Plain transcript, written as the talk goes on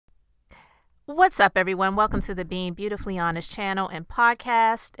What's up, everyone? Welcome to the Being Beautifully Honest channel and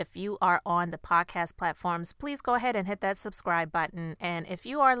podcast. If you are on the podcast platforms, please go ahead and hit that subscribe button. And if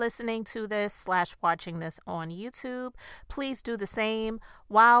you are listening to this / watching this on YouTube, please do the same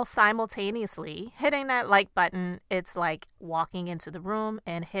while simultaneously hitting that like button. It's like walking into the room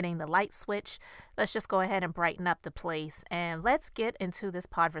and hitting the light switch. Let's just go ahead and brighten up the place and let's get into this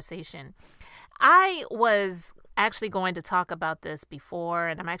conversation. I was actually going to talk about this before,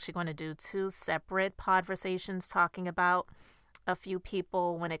 and I'm actually going to do two separate conversations talking about a few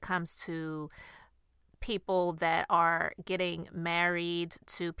people when it comes to people that are getting married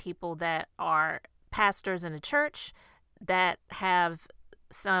to people that are pastors in the church that have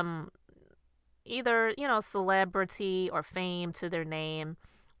some either, celebrity or fame to their name,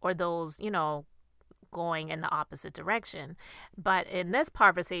 or those, going in the opposite direction. But in this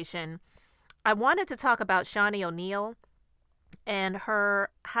conversation, I wanted to talk about Shaunie Oneal and her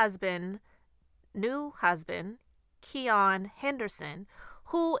new husband, Keion Henderson,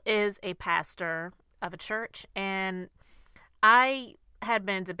 who is a pastor of a church. And I had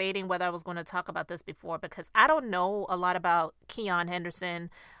been debating whether I was going to talk about this before because I don't know a lot about Keion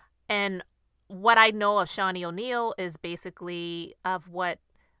Henderson. And what I know of Shaunie Oneal is basically of what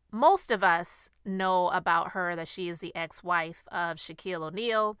most of us know about her, that she is the ex-wife of Shaquille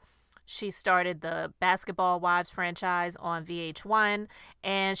O'Neal. She started the Basketballwives franchise on VH1,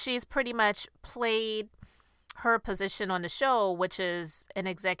 and she's pretty much played her position on the show, which is an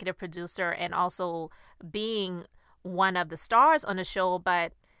executive producer and also being one of the stars on the show.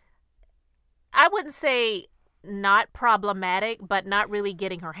 But I wouldn't say not problematic, but not really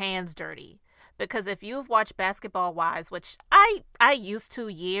getting her hands dirty. Because if you've watched Basketball Wives, which I used to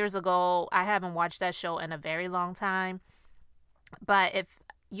years ago, I haven't watched that show in a very long time. But if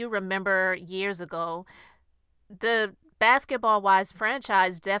you remember years ago, the Basketball Wives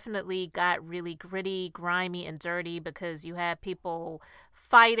franchise definitely got really gritty, grimy, and dirty because you had people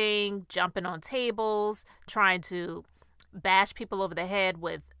fighting, jumping on tables, trying to bash people over the head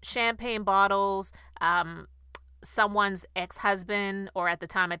with champagne bottles. Someone's ex-husband, or at the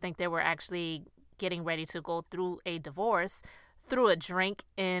time I think they were actually getting ready to go through a divorce, threw a drink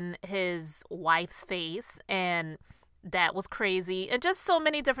in his wife's face, and that was crazy. And just so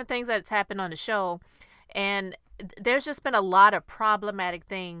many different things that's happened on the show. And there's just been a lot of problematic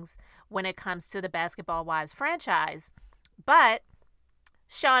things when it comes to the Basketball Wives franchise. But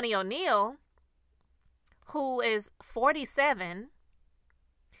Shaunie Oneal, who is 47,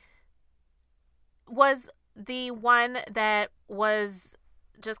 was the one that was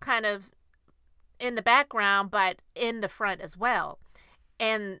just kind of in the background, but in the front as well.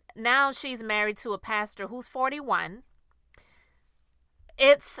 And now she's married to a pastor who's 41.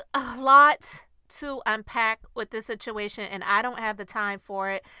 It's a lot to unpack with this situation, and I don't have the time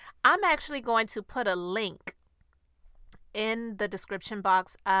for it. I'm actually going to put a link in the description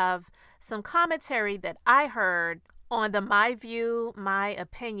box of some commentary that I heard on the My View, My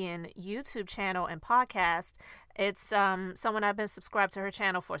Opinion YouTube channel and podcast. It's someone I've been subscribed to her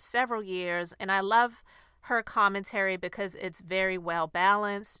channel for several years, and I love her commentary because it's very well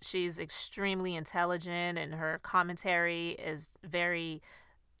balanced. She's extremely intelligent, and her commentary is very,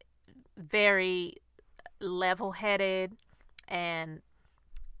 very level-headed and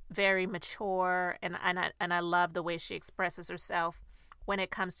very mature. And I love the way she expresses herself when it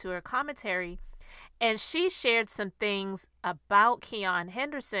comes to her commentary. And she shared some things about Keion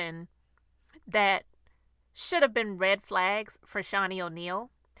Henderson that should have been red flags for Shaunie Oneal.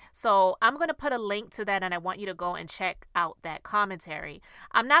 So I'm going to put a link to that, and I want you to go and check out that commentary.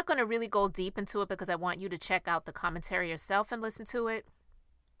 I'm not going to really go deep into it because I want you to check out the commentary yourself and listen to it.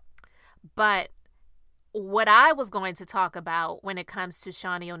 But what I was going to talk about when it comes to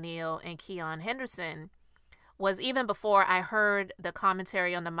Shaunie Oneal and Keion Henderson was, even before I heard the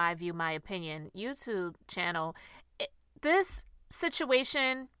commentary on the My View, My Opinion YouTube channel, this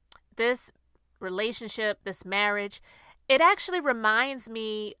situation, this relationship, this marriage, it actually reminds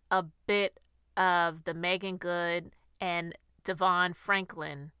me a bit of the Meagan Goode and Devon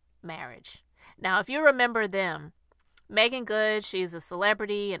Franklin marriage. Now, if you remember them, Meagan Goode, she's a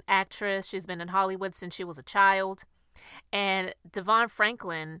celebrity, an actress. She's been in Hollywood since she was a child. And Devon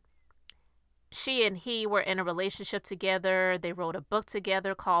Franklin, she and he were in a relationship together. They wrote a book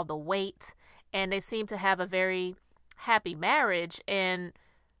together called The Wait, and they seemed to have a very happy marriage. And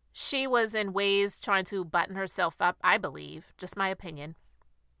she was in ways trying to button herself up, I believe, just my opinion,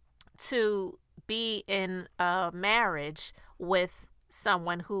 to be in a marriage with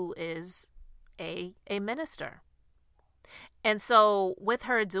someone who is a minister. And so with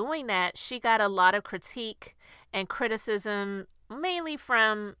her doing that, she got a lot of critique and criticism, mainly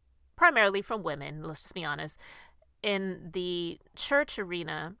from primarily from women, let's just be honest, in the church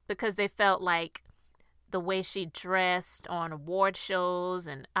arena, because they felt like the way she dressed on award shows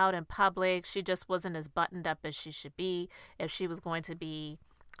and out in public, she just wasn't as buttoned up as she should be if she was going to be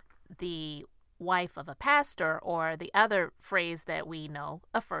the wife of a pastor, or the other phrase that we know,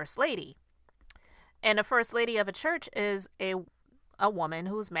 a first lady. And a first lady of a church is a woman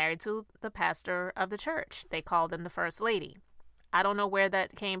who's married to the pastor of the church. They call them the first lady. I don't know where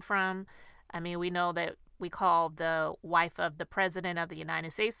that came from. I mean, we know that we call the wife of the president of the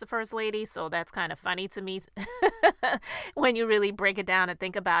United States the first lady, so that's kind of funny to me when you really break it down and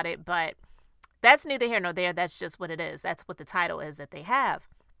think about it. But that's neither here nor there. That's just what it is. That's what the title is that they have.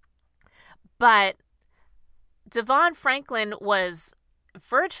 But Devon Franklin was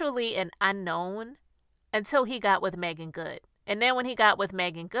virtually an unknown until he got with Meagan Goode. And then when he got with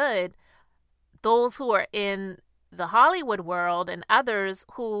Meagan Goode, those who are in the Hollywood world and others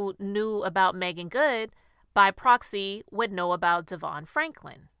who knew about Meagan Goode by proxy would know about Devon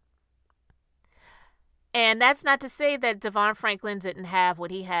Franklin. And that's not to say that Devon Franklin didn't have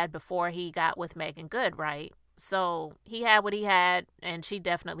what he had before he got with Meagan Goode, right? So he had what he had, and she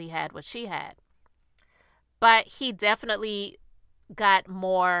definitely had what she had. But he definitely got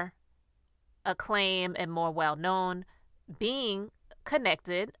more acclaim and more well-known being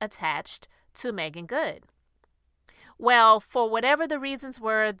connected, attached to Meagan Goode. Well, for whatever the reasons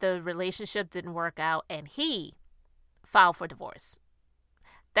were, the relationship didn't work out, and he filed for divorce.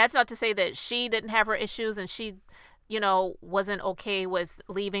 That's not to say that she didn't have her issues and she, wasn't okay with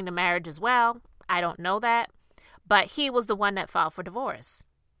leaving the marriage as well. I don't know that. But he was the one that filed for divorce.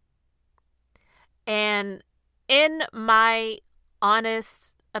 And in my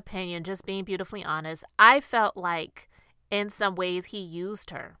honest opinion, just being beautifully honest, I felt like in some ways he used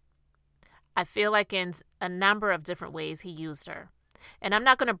her. I feel like in a number of different ways he used her. And I'm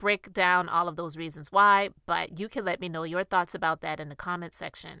not going to break down all of those reasons why, but you can let me know your thoughts about that in the comment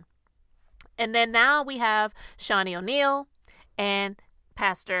section. And then now we have Shaunie Oneal and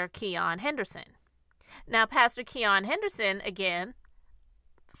Pastor Keion Henderson. Now, Pastor Keion Henderson, again,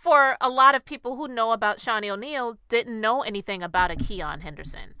 for a lot of people who know about Shaunie Oneal, didn't know anything about a Keion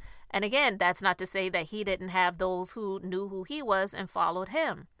Henderson. And again, that's not to say that he didn't have those who knew who he was and followed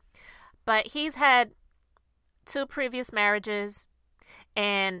him. But he's had 2 previous marriages,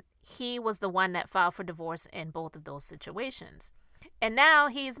 and he was the one that filed for divorce in both of those situations. And now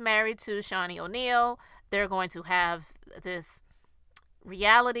he's married to Shaunie Oneal. They're going to have this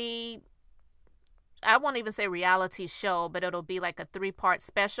reality, I won't even say reality show, but it'll be like a 3-part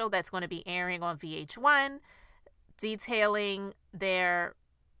special that's going to be airing on VH1, detailing their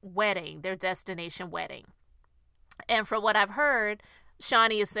wedding, their destination wedding. And from what I've heard,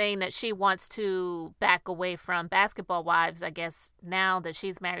 Shaunie is saying that she wants to back away from Basketball Wives. I guess now that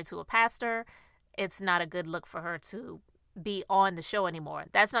she's married to a pastor, it's not a good look for her to be on the show anymore.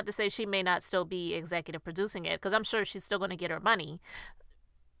 That's not to say she may not still be executive producing it, because I'm sure she's still going to get her money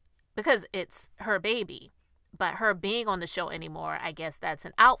because it's her baby. But her being on the show anymore, I guess that's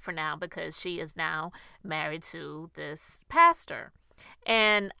an out for now, because she is now married to this pastor.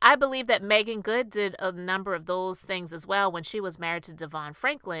 And I believe that Meagan Goode did a number of those things as well when she was married to Devon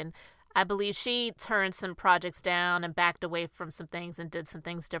Franklin. I believe she turned some projects down and backed away from some things and did some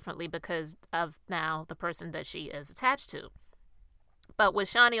things differently because of now the person that she is attached to. But with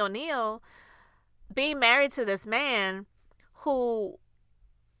Shaunie Oneal, being married to this man who,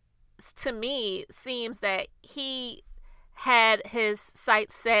 to me, seems that he had his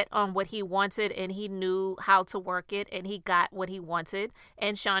sights set on what he wanted and he knew how to work it and he got what he wanted,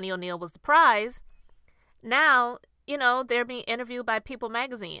 and Shaunie Oneal was the prize. Now, they're being interviewed by People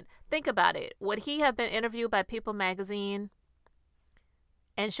magazine. Think about it. Would he have been interviewed by People magazine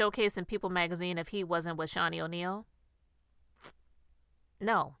and showcased in People magazine if he wasn't with Shaunie Oneal?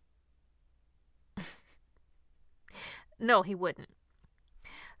 No. No, he wouldn't.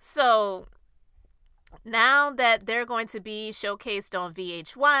 So now that they're going to be showcased on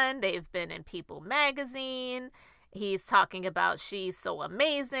VH1, they've been in People magazine. He's talking about she's so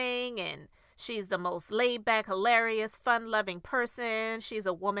amazing and she's the most laid-back, hilarious, fun-loving person. She's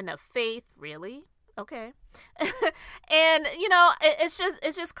a woman of faith. Really? Okay. And, it's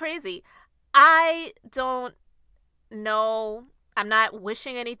just crazy. I don't know. I'm not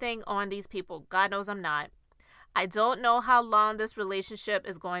wishing anything on these people. God knows I'm not. I don't know how long this relationship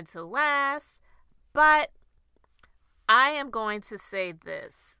is going to last, but I am going to say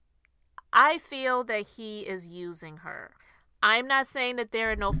this. I feel that he is using her. I'm not saying that there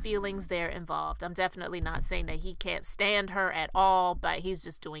are no feelings there involved. I'm definitely not saying that he can't stand her at all, but he's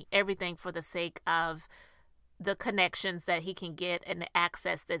just doing everything for the sake of the connections that he can get and the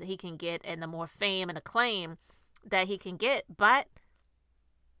access that he can get and the more fame and acclaim that he can get. But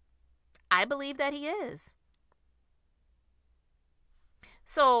I believe that he is.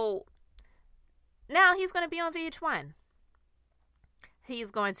 So now he's going to be on VH1. He's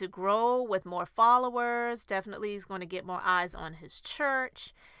going to grow with more followers. Definitely he's going to get more eyes on his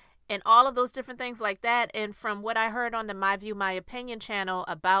church and all of those different things like that. And from what I heard on the My View, My Opinion channel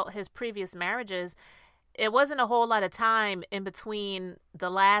about his previous marriages, it wasn't a whole lot of time in between the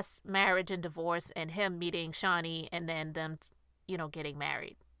last marriage and divorce and him meeting Shaunie and then them, getting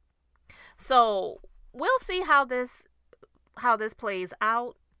married. So we'll see how this plays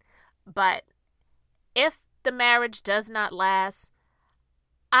out. But if the marriage does not last,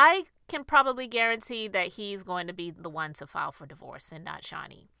 I can probably guarantee that he's going to be the one to file for divorce and not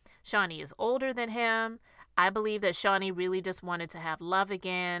Shaunie. Shaunie is older than him. I believe that Shaunie really just wanted to have love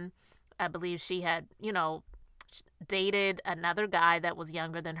again. I believe she had, dated another guy that was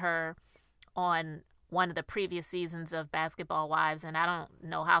younger than her on one of the previous seasons of Basketball Wives, and I don't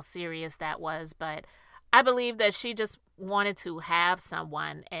know how serious that was, but I believe that she just wanted to have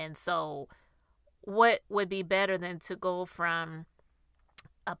someone. And so what would be better than to go from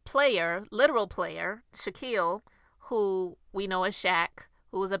a player, literal player, Shaquille, who we know as Shaq,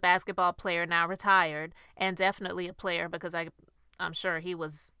 who was a basketball player, now retired, and definitely a player because I'm sure he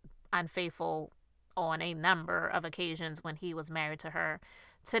was unfaithful on a number of occasions when he was married to her,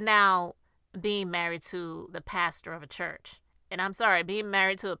 to now being married to the pastor of a church. And I'm sorry, being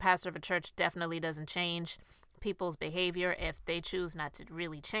married to a pastor of a church definitely doesn't change people's behavior if they choose not to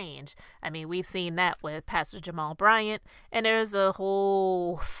really change. I mean, we've seen that with Pastor Jamal Bryant, and there's a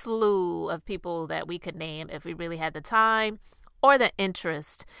whole slew of people that we could name if we really had the time or the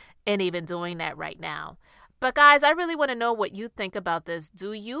interest in even doing that right now. But guys, I really want to know what you think about this.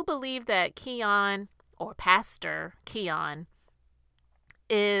 Do you believe that Keion, or Pastor Keion,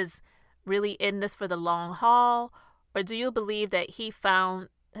 is really in this for the long haul? Or do you believe that he found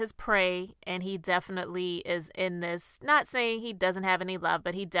his prey and he definitely is in this, not saying he doesn't have any love,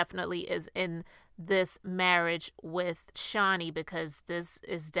 but he definitely is in this marriage with Shaunie because this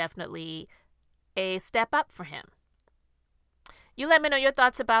is definitely a step up for him? You let me know your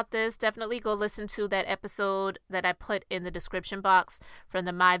thoughts about this. Definitely go listen to that episode that I put in the description box from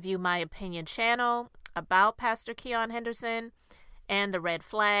the My View, My Opinion channel about Pastor Keion Henderson and the red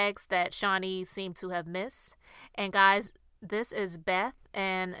flags that Shaunie seemed to have missed. And guys, this is Beth.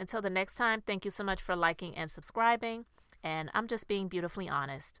 And until the next time, thank you so much for liking and subscribing. And I'm just being beautifully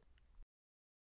honest.